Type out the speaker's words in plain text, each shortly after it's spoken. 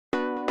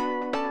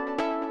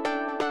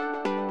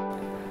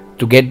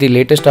To get the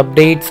latest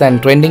updates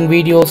and trending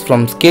videos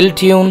from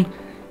SkillTune,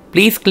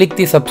 please click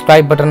the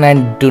subscribe button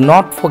and do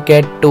not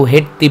forget to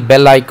hit the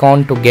bell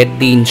icon to get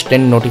the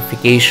instant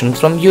notifications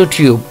from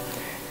YouTube.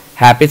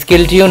 Happy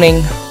skill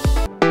tuning!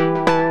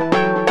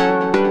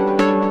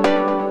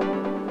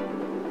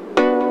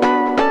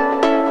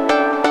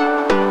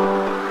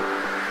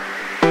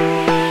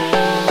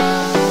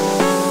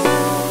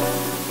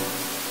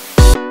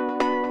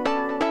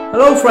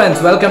 Hello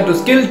friends, welcome to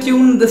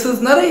SkillTune. This is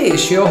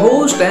Naresh, your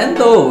host and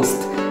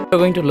host. We are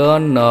going to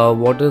learn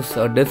what is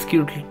a disk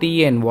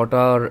utility and what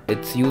are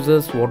its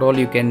uses, what all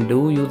you can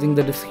do using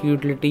the disk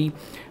utility,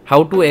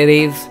 how to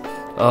erase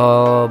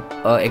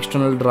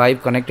external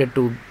drive connected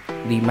to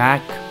the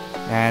Mac,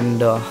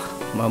 and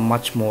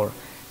much more.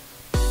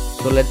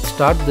 So let's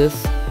start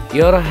this.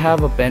 Here I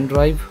have a pen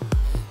drive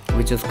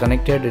which is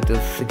connected. It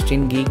is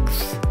 16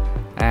 gigs,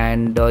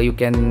 and you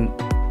can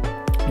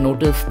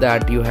notice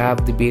that you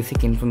have the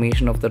basic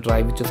information of the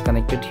drive which is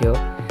connected here.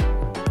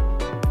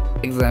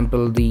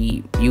 Example,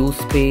 the use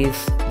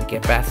space, the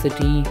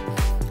capacity,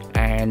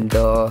 and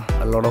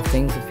a lot of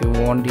things. If you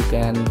want, you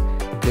can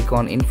click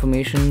on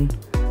information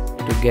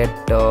to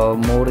get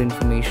more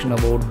information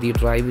about the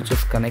drive which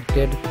is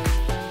connected.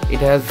 It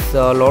has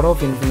a lot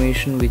of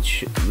information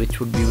which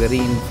would be very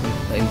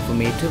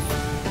informative.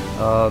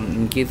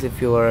 In case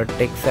if you are a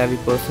tech savvy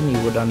person, you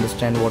would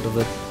understand what is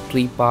the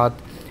tree path,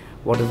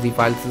 what is the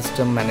file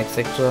system, and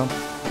etc.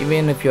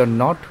 Even if you're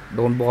not,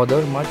 don't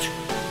bother much.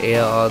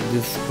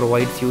 This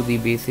provides you the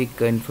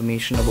basic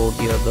information about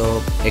the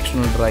other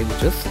external drive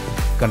which is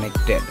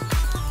connected.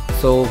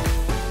 So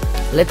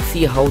let's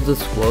see how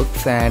this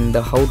works and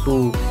how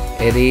to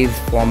erase,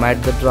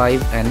 format the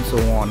drive, and so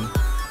on.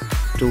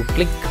 To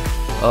click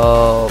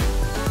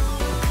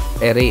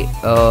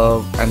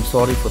I'm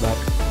sorry for that.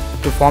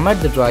 To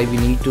format the drive, you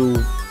need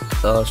to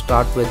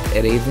start with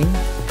erasing,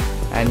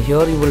 and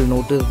here you will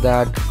notice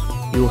that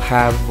you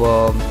have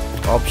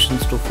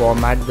options to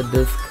format the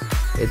disk.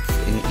 It's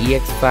in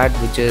exFAT,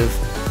 which is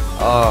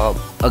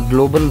a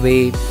global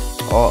way,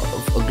 or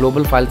a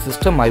global file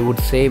system, I would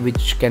say,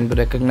 which can be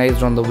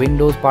recognized on the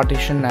Windows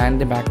partition and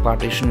the Mac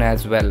partition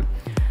as well,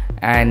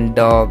 and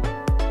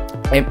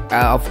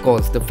of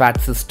course the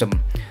FAT system.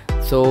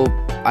 So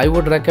I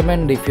would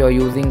recommend, if you are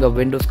using a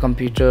Windows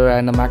computer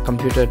and a Mac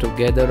computer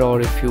together,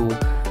 or if you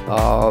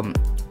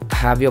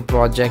have your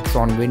projects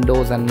on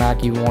Windows and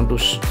Mac, you want to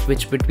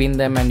switch between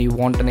them and you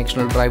want an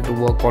external drive to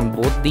work on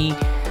both the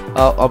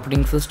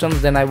operating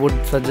systems, then I would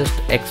suggest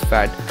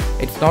exFAT.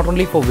 It's not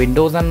only for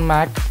Windows and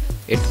Mac,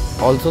 it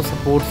also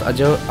supports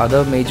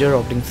other major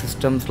operating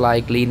systems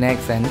like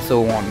Linux and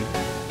so on.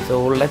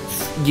 So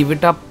let's give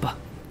it up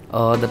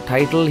the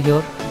title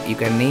here. You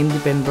can name the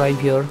pen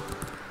drive here.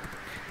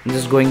 I'm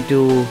just going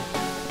to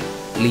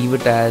leave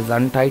it as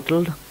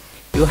Untitled.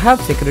 You have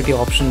security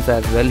options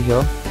as well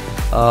here.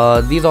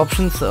 These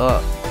options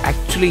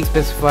actually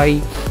specify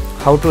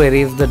how to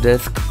erase the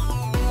disk.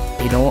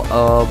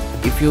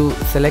 If you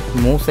select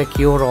more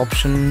secure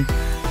option,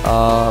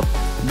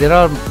 there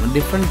are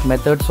different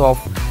methods of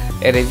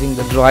erasing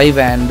the drive,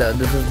 and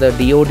this is the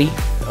DoD,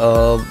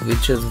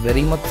 which is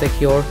very much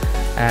secure,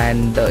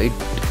 and it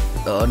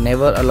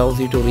never allows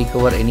you to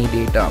recover any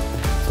data.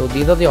 So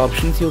these are the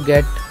options you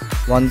get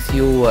once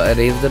you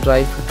erase the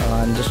drive.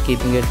 I'm just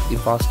keeping it the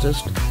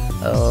fastest.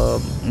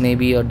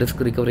 Maybe a disk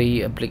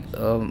recovery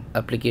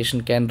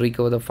application can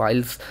recover the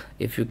files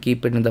if you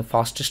keep it in the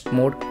fastest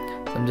mode.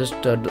 So I'm just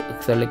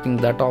selecting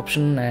that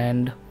option,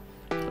 and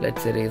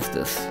let's erase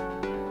this.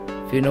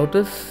 If you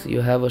notice,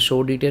 you have a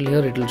show detail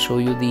here. It will show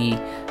you the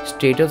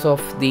status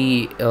of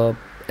the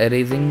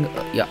erasing.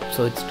 Yeah,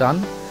 so it's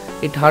done.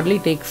 It hardly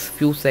takes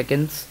few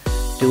seconds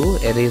to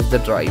erase the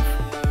drive.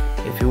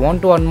 If you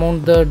want to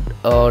unmount the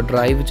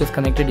drive which is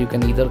connected, you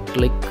can either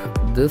click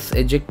this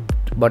eject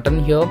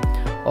button here,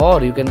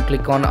 or you can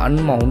click on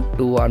unmount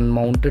to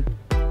unmount it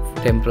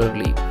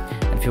temporarily.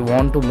 If you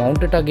want to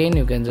mount it again,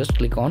 you can just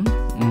click on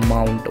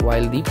mount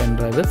while the pen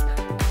drive is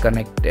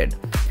connected.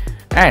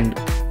 And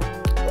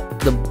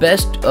the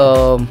best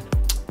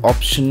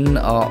option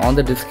on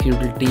the disk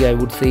utility, I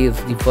would say, is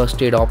the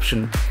first aid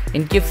option.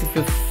 In case if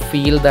you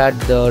feel that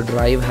the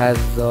drive has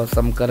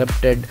some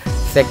corrupted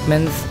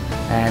segments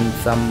and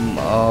some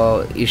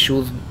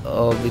issues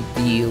with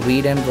the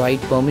read and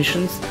write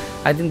permissions,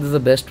 I think this is the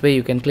best way.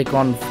 You can click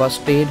on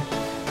first aid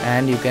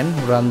and you can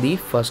run the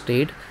first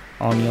aid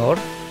on your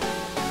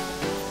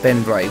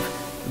pen drive.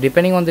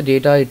 Depending on the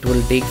data, it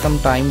will take some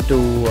time to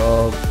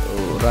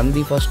run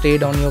the first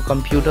aid on your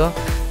computer,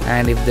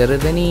 and if there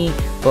is any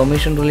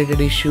permission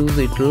related issues,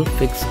 it will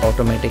fix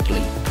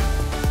automatically.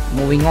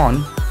 Moving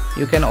on,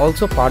 you can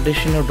also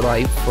partition your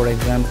drive. For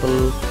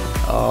example,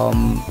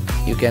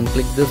 you can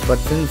click this, but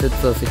since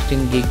it's a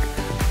 16 gig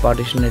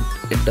partition,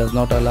 it does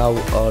not allow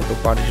to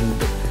partition.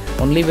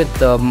 Only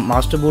with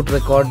master boot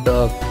record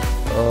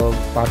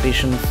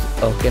partitions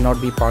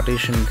cannot be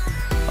partitioned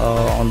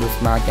on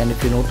this Mac. And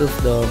if you notice,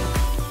 the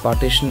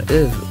partition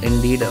is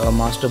indeed a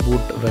master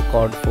boot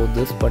record for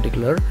this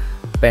particular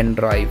pen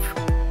drive.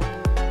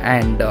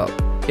 And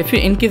If you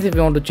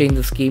want to change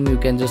the scheme, you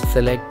can just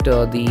select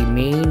the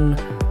main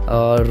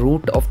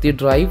root of the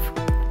drive.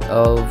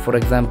 For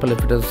example,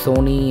 if it is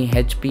Sony,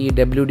 HP,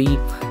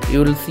 WD,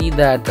 you will see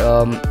that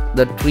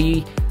the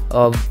tree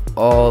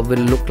will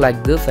look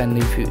like this, and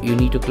if you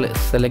need to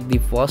select the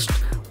first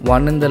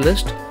one in the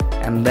list,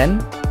 and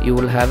then you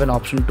will have an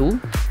option to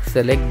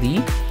select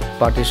the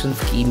partition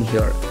scheme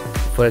here.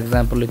 For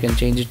example, you can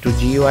change it to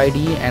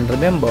GUID, and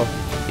remember,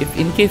 if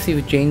in case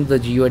you change the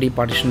GUID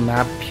partition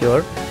map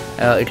here,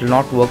 it will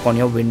not work on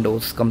your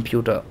Windows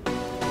computer,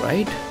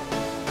 right?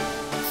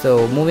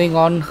 So moving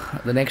on,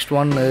 the next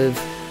one is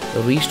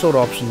the restore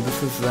option.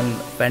 This is a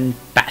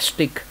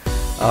fantastic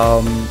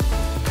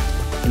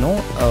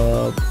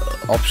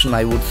option,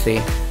 I would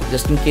say,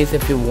 just in case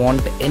if you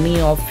want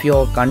any of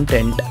your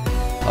content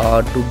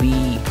to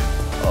be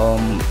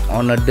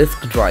on a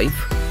disk drive,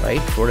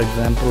 right? For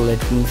example,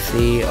 let me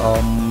say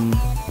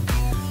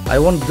I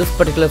want this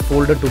particular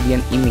folder to be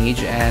an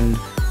image and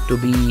to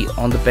be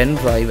on the pen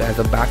drive as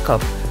a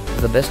backup.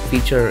 The best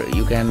feature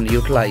you can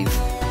utilize,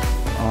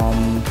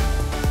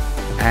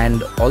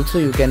 and also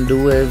you can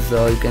do is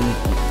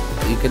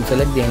you can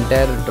select the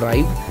entire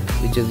drive,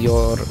 which is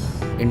your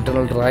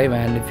internal drive,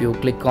 and if you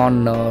click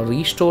on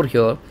restore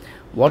here,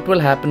 what will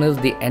happen is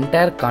the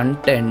entire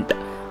content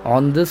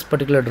on this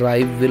particular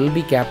drive will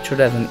be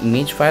captured as an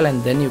image file,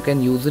 and then you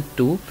can use it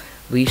to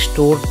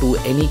restore to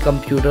any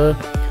computer.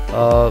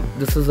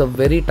 This is a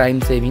very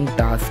time-saving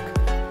task,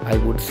 I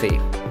would say.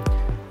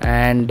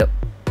 And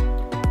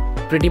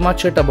pretty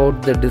much it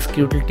about the disk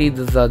utility.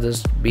 These are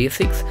just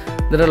basics.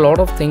 There are a lot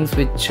of things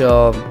which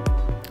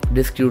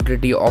disk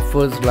utility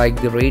offers,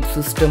 like the RAID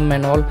system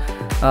and all.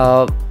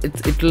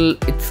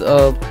 It's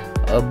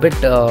a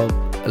bit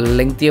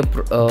lengthier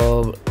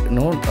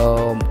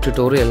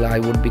tutorial. I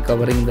would be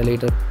covering the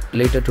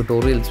later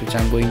tutorials, which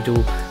I'm going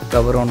to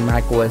cover on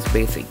macOS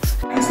basics.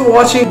 Thanks for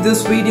watching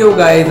this video,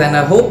 guys, and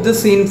I hope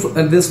this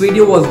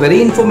video was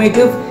very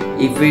informative.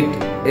 If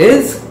it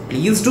is,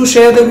 please do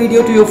share the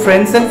video to your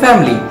friends and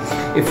family.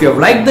 If you have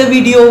liked the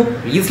video,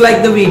 please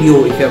like the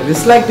video. If you have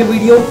disliked the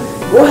video,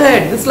 go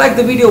ahead, dislike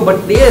the video, but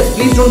yes,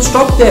 please don't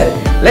stop there.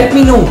 Let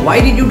me know, why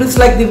did you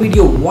dislike the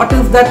video? What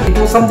is that? It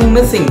was something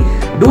missing.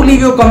 Do leave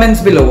your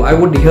comments below. I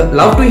would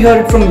love to hear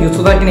it from you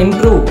so that I can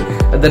improve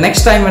the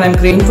next time when I'm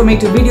creating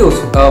informative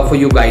videos for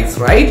you guys,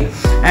 right?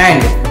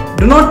 And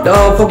do not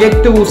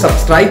forget to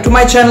subscribe to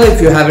my channel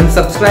if you haven't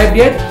subscribed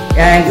yet.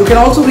 And you can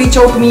also reach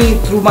out to me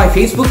through my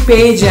Facebook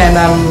page, and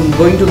I'm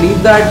going to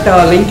leave that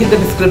link in the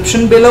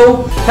description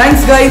below.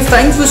 Thanks guys,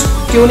 thanks for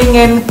tuning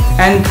in,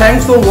 and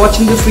thanks for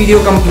watching this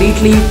video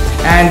completely.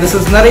 And this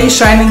is Naresh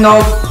signing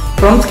off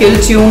from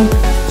SkillTune.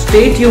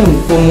 Stay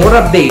tuned for more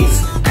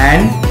updates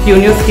and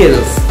tune your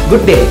skills.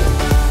 Good day.